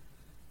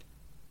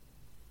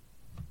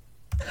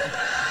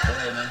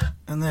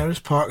 And there is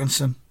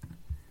Parkinson.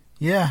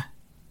 Yeah.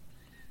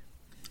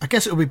 I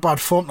guess it would be bad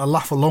form to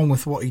laugh along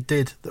with what he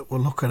did that we're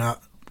looking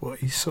at, but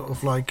he's sort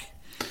of like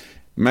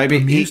maybe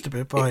amused a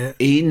bit by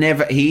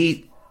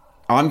it.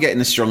 I'm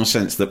getting a strong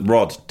sense that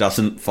Rod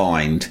doesn't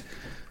find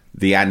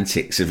the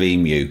antics of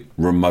Emu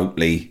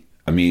remotely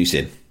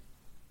amusing.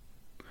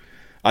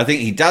 I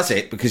think he does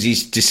it because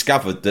he's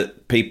discovered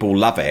that people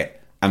love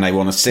it and they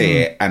want to see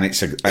it, and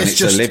it's a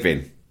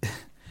living.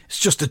 It's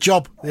just a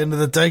job at the end of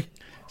the day.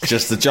 It's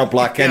just a job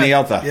like any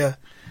other. Yeah.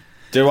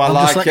 Do I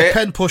like like it? A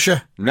pen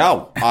pusher.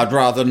 No, I'd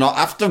rather not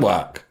have to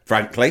work,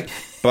 frankly.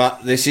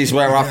 But this is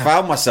where I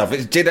found myself.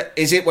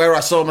 Is it where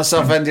I saw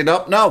myself ending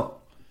up? No,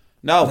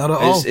 not at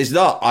all. It's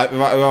not.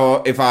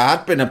 If I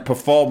had been a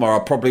performer, I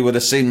probably would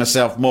have seen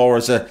myself more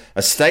as a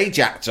stage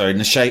actor in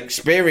the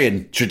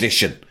Shakespearean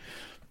tradition.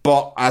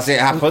 But as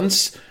it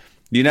happens,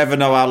 you never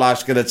know how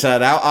life's going to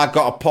turn out. I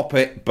got a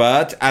puppet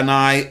bird and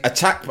I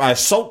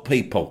assault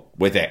people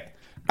with it.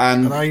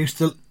 And I used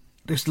to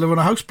live on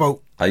a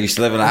houseboat. I used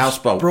to live in a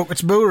houseboat. Broke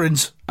its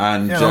moorings.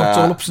 And it's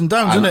all ups and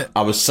downs, isn't it?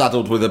 I was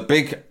saddled with a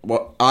big,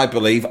 what I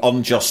believe,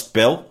 unjust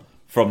bill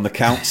from the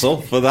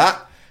council for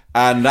that.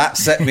 And that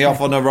set me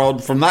off on a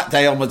road. From that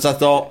day onwards, I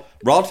thought,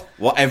 Rod,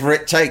 whatever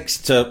it takes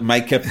to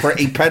make a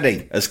pretty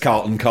penny, as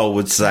Carlton Cole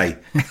would say.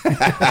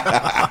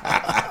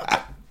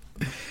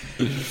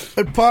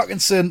 And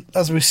Parkinson,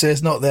 as we say,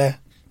 is not there.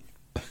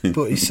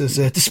 But he says,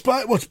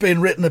 despite what's been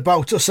written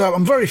about us,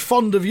 I'm very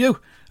fond of you,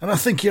 and I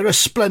think you're a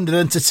splendid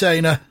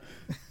entertainer.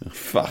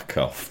 Fuck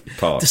off,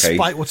 Parky.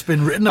 Despite what's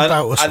been written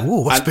about us.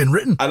 What's been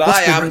written? And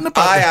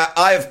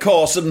I, of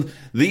course, am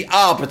the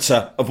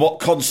arbiter of what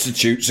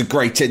constitutes a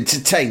great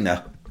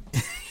entertainer.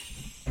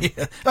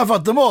 Yeah, I've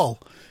had them all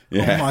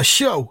on my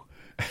show.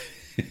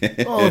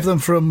 All of them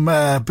from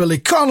Billy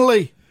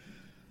Connolly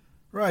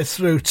right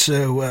through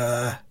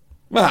to...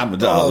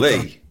 Muhammad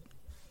Ali.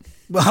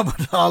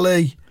 Muhammad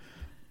Ali.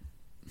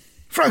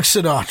 Frank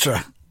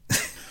Sinatra.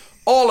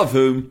 All of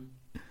whom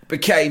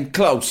became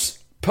close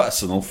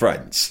personal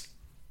friends.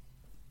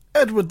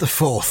 Edward the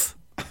Fourth.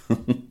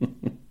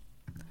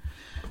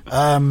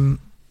 And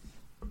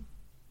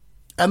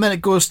then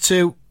it goes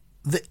to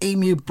the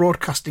Emu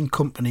Broadcasting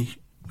Company,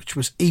 which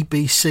was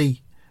EBC,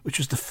 which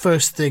was the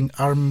first thing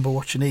I remember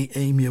watching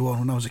Emu on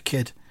when I was a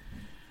kid.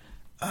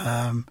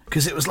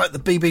 Because it was like the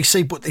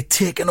BBC, but they'd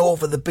taken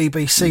over the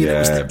BBC. And it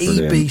was the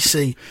brilliant.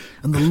 EBC,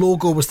 and the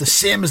logo was the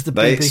same as the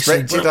They BBC.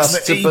 expected but it was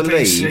us the to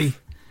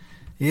believe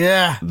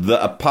yeah,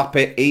 that a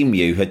puppet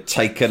emu had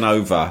taken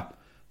over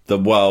the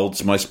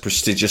world's most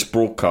prestigious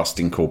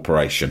broadcasting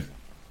corporation.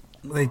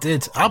 they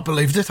did. I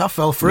believed it. I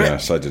fell for it. Yeah,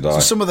 so did I. So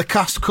some of the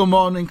cast come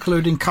on,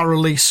 including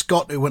Carol Lee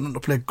Scott, who went on to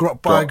play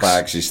Grotbags.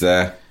 Grotbags is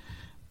there.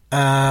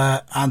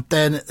 And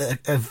then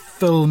a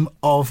film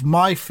of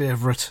my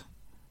favourite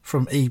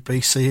from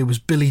EBC. It was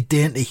Billy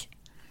Dainty.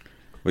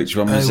 Which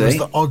one was He was he?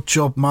 the Odd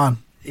Job Man.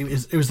 He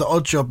was the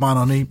Odd Job Man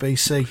on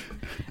EBC,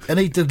 and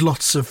he did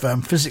lots of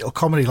physical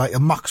comedy, like a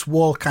Max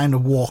Wall kind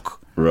of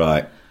walk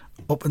Right.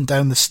 up and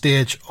down the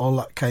stage, all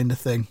that kind of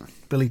thing.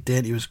 Billy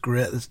Dainty was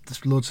great.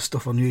 There's loads of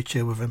stuff on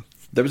YouTube with him.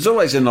 There was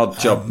always an odd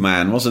job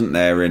man, wasn't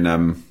there, in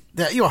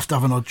Yeah, you have to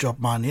have an Odd Job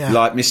Man. Yeah,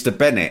 like Mr.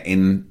 Bennett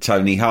in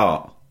Tony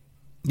Hart.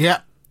 yeah,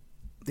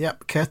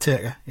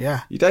 caretaker.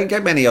 Yeah, You don't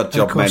get many odd of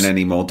job course- men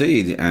anymore, do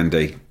you,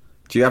 Andy?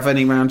 Do you have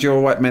any round your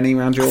way? Many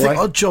round your I think way?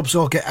 odd jobs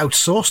all get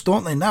outsourced,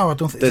 don't they? Now I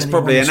don't think There's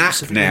anyone probably an who app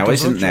specifically now,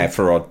 does isn't odd there, jobs.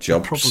 for odd jobs?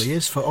 There probably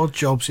is for odd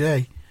jobs. Yeah,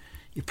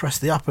 you press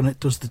the app and it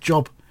does the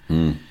job.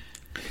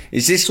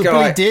 Is this So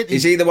guy? Billy Dainty-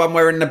 Is he the one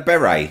wearing the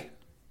beret?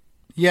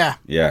 Yeah,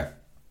 Yeah.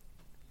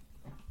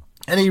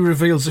 and he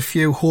reveals a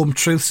few home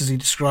truths as he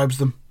describes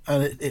them,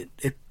 and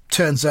it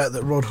turns out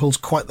that Rod Hull's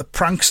quite the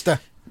prankster.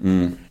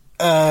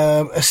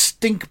 A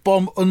stink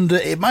bomb under,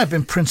 it might have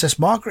been Princess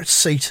Margaret's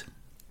seat.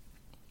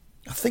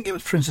 I think it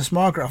was Princess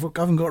Margaret. I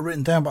haven't got it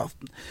written down, but I've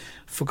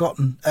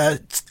forgotten.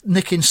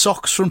 Nicking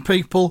socks from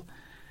people.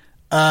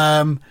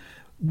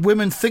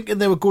 Women thinking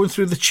they were going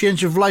through the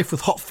change of life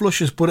with hot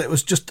flushes, but it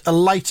was just a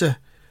lighter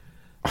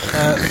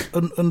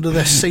under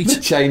their seat.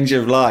 Change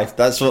of life.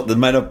 That's what the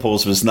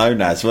menopause was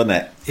known as, wasn't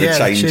it? The Yeah,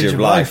 the change of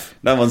life.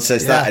 No one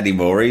says that Yeah.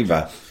 anymore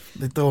either.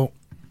 They don't.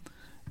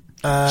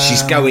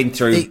 She's going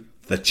through he-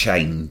 the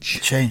change.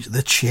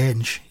 The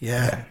change,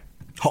 yeah.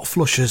 Hot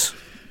flushes.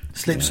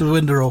 Sleeps with the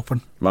window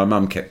open. My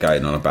mum kept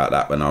going on about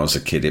that when I was a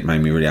kid. It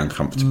made me really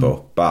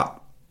uncomfortable. But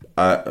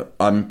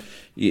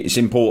it's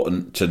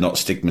important to not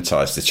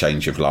stigmatise the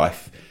change of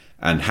life.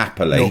 And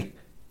happily,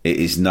 it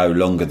is no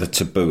longer the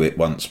taboo it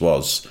once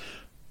was.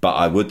 But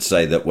I would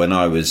say that when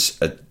I was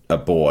a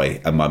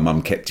boy and my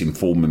mum kept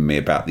informing me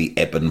about the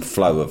ebb and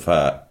flow of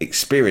her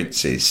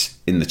experiences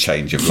in the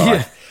change of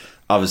life,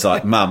 I was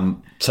like,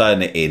 Mum,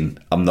 turn it in.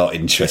 I'm not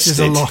interested. This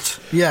is a lot.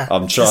 Yeah.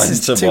 I'm trying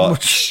This to is too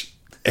watch.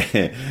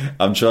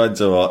 I'm trying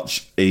to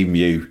watch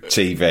Emu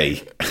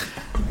TV.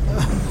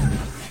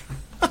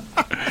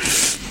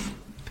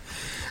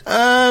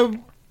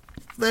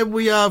 Then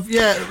we have,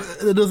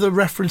 another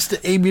reference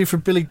to Emu from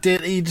Billy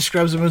Dainty. He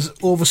describes him as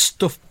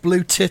overstuffed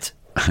blue tit.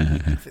 I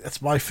think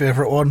that's my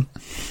favourite one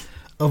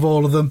of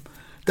all of them.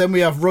 Then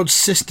we have Rod's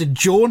sister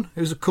Joan,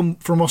 who's come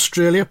from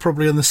Australia,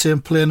 probably on the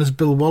same plane as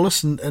Bill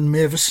Wallace and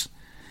Mavis.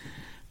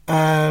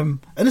 And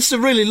this is a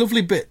really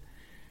lovely bit.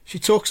 She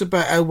talks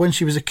about how when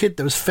she was a kid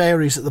there was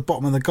fairies at the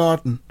bottom of the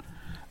garden,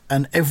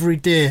 and every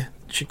day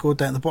she'd go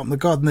down to the bottom of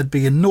the garden, there'd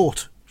be a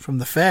note from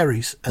the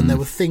fairies, and there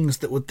were things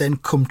that would then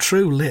come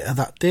true later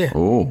that day.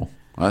 Oh,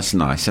 that's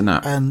nice, isn't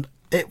it? And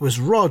it was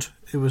Rod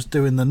who was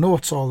doing the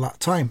notes all that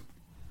time.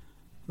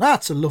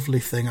 That's a lovely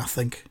thing, I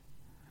think.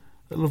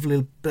 A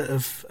lovely bit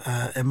of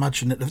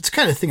imaginative. It's the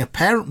kind of thing a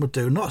parent would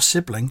do, not a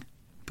sibling.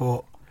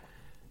 But,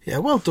 yeah,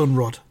 well done,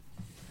 Rod.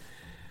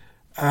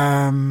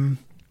 And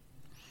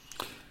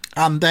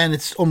then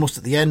it's almost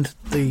at the end.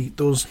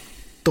 Those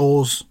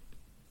doors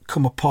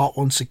come apart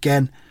once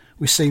again.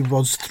 We see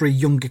Rod's 3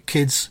 younger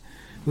kids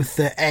with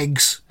their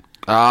eggs.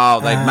 Oh,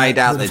 they've made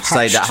out that they'd have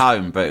stayed at hatched.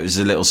 home, but it was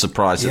a little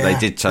surprise that they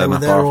did turn they were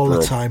up there after all the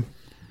all. time.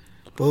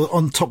 But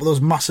on top of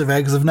those massive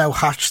eggs, they've now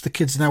hatched. The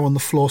kids are now on the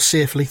floor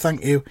safely,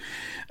 thank you.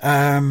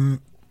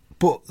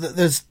 But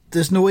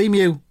there's no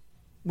emu.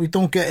 We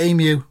don't get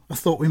emu. I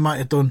thought we might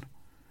have done.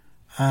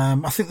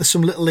 I think there's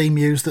some little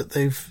emus that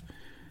they've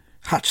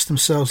hatched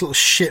themselves, little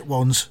shit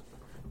ones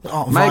that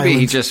aren't Maybe he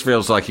violent. just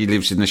feels like he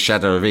lives in the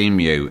shadow of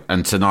Emu,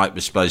 and tonight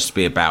was supposed to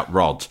be about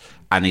Rod,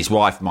 and his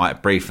wife might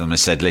have briefed them and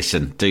said,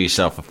 listen, do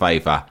yourself a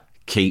favour,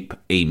 keep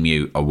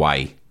Emu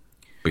away,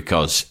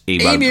 because he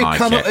won't Emu like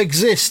cannot it.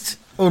 exist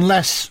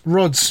unless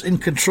Rod's in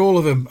control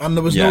of him, and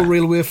there was no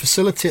real way of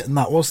facilitating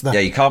that, was there? Yeah,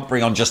 you can't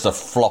bring on just a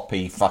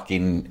floppy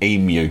fucking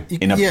emu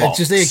in a yeah, box.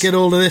 just here, get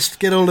hold of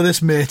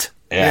this, mate.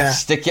 Yeah,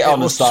 stick it on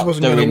and just start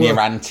wasn't gonna doing your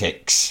work.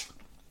 antics.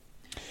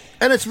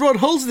 And it's Rod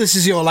Hull's This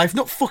Is Your Life,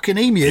 not fucking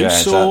Emu. Yeah,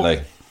 so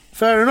exactly.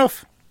 fair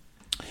enough.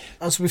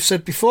 As we've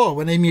said before,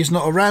 when Emu's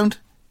not around,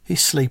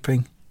 he's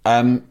sleeping.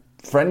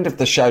 Friend of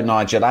the show,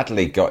 Nigel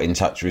Adley, got in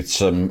touch with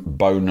some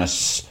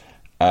bonus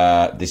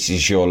This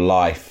Is Your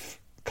Life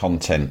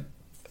content.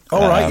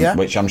 All right, yeah.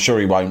 Which I'm sure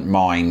he won't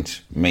mind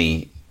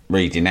me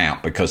reading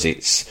out because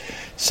it's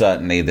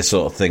certainly the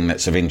sort of thing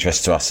that's of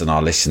interest to us and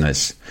our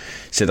listeners.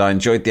 He said, I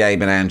enjoyed the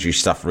Eamon Andrews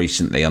stuff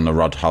recently on the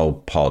Rod Hull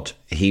pod.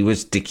 He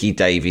was Dickie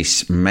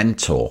Davies'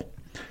 mentor.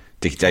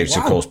 Dickie Davies,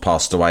 of course,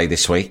 passed away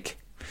this week.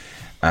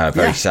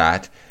 Very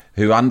sad.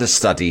 Who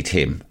understudied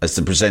him as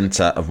the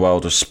presenter of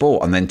World of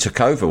Sport and then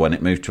took over when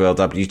it moved to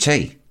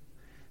LWT.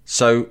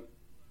 So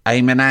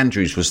Eamon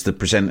Andrews was the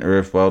presenter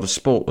of World of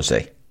Sport, was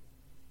he?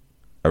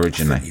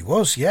 Originally? I think he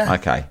was, yeah.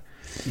 Okay.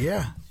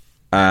 Yeah.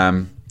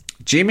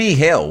 Jimmy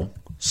Hill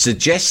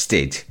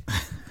suggested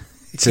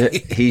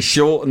he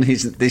shortened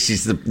his... This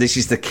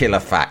is the killer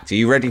fact. Are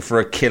you ready for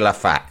a killer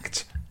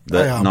fact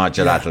that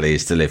Nigel Adderley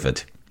has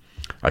delivered?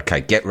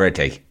 Okay, get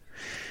ready.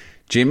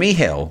 Jimmy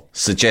Hill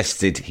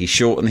suggested he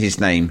shorten his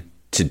name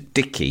to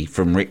Dickie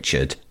from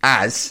Richard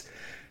as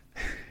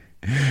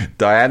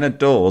Diana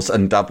Dawes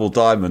and Double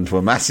Diamond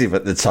were massive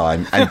at the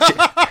time,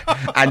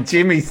 and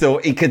Jimmy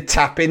thought he could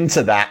tap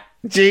into that.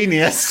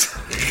 Genius.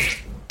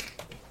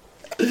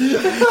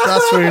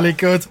 That's really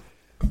good.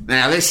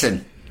 Now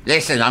listen,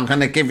 I'm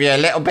going to give you a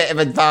little bit of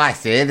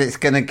advice here that's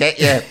going to get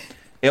you,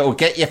 it'll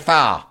get you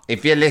far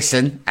if you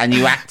listen and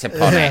you act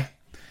upon it.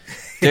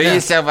 Do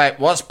yourself out.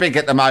 What's big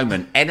at the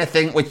moment?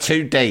 Anything with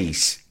 2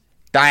 Ds.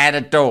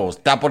 Diana Dawes,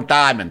 Double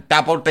Diamond,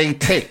 Double D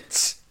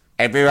tits.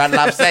 Everyone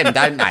loves them,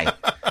 don't they?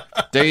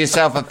 Do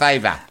yourself a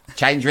favour.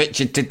 Change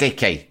Richard to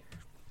Dickie.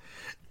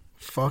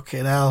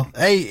 Fucking hell.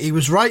 Hey, he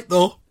was right,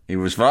 though. He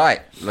was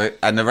right. Look,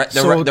 and the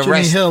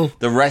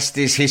rest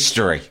is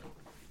history.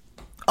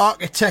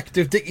 Architect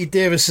of Dickie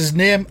Davis's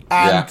name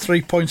and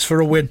 3 points for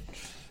a win.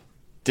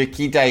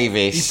 Dickie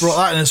Davis. He brought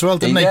that in as well,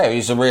 didn't he? Yeah, he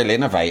was a real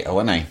innovator,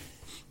 wasn't he?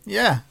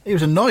 Yeah, he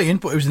was annoying,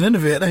 but he was an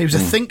innovator. He was a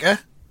thinker.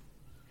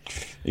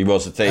 He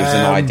was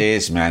an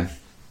ideas man.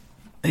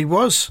 He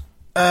was.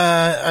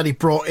 And he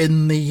brought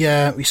in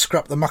he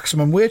scrapped the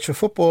maximum wage for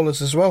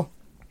footballers as well.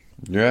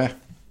 Yeah.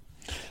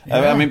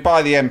 I mean,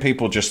 by the end,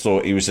 people just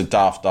thought he was a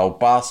daft old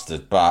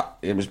bastard, but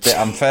it was a bit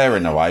unfair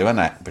in a way,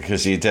 wasn't it?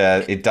 Because he'd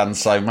done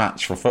so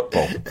much for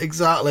football.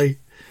 Exactly.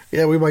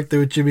 Yeah, we might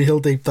do a Jimmy Hill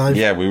deep dive.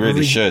 Yeah, we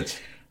really should.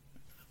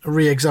 A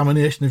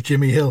re-examination of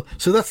Jimmy Hill.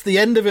 So that's the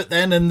end of it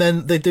then, and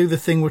then they do the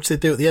thing which they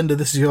do at the end of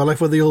This Is Your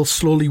Life, where they all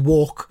slowly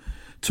walk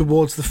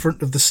towards the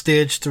front of the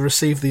stage to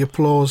receive the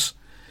applause.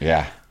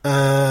 Yeah.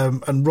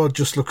 And Rod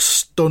just looks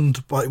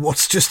stunned by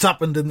what's just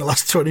happened in the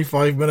last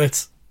 25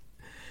 minutes.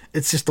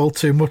 It's just all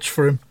too much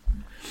for him.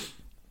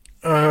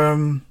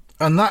 And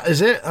that is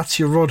it. That's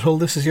your Rod Hull,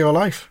 This Is Your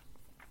Life.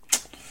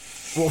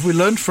 What have we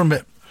learned from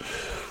it?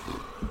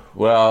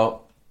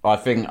 Well, I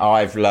think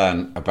I've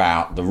learned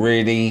about the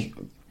really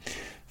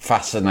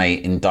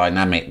fascinating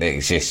dynamic that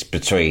exists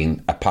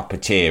between a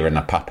puppeteer and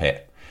a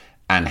puppet,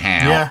 and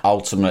how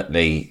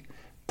ultimately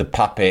the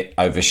puppet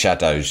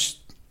overshadows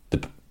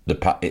the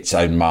puppet's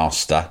own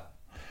master.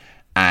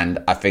 And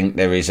I think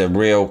there is a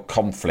real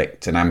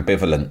conflict and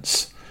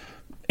ambivalence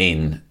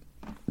in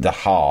the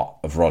heart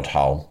of Rod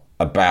Hull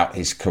about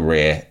his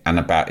career and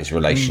about his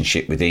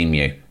relationship with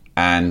Emu.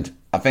 And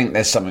I think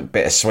there's something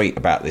bittersweet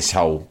about this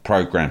whole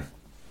programme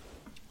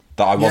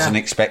that I wasn't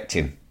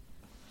expecting.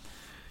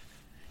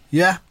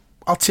 Yeah,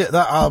 I'll take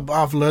that.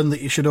 I've learned that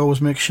you should always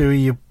make sure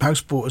your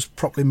houseboat is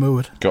properly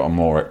moored. Got to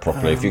moor it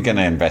properly. If you're going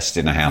to invest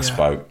in a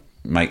houseboat,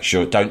 make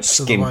sure, don't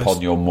skimp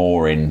on your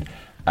mooring.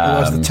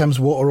 Otherwise the Thames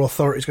Water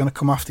Authority is going to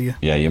come after you.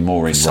 Yeah, you're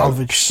mooring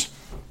salvage. ropes.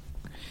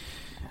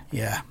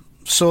 Yeah.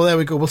 So there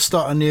we go. We'll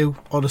start a new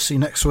Odyssey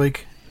next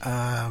week.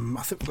 I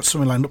think we've got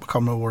something lined up. I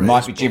can't remember what it is.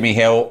 Might be Jimmy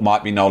Hill,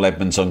 might be Noel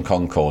Edmonds on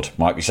Concord,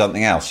 might be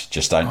something else.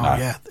 Just don't know.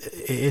 Yeah,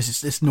 it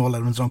is. It's Noel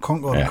Edmonds on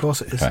Concord. Yeah. Of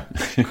course it is.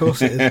 Okay. Of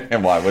course it is.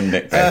 Why wouldn't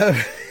it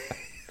be?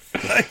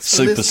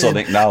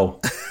 Supersonic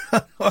Noel.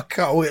 I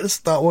can't wait to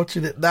start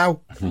watching it now.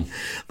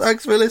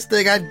 Thanks for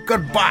listening and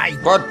goodbye.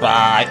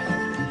 Goodbye.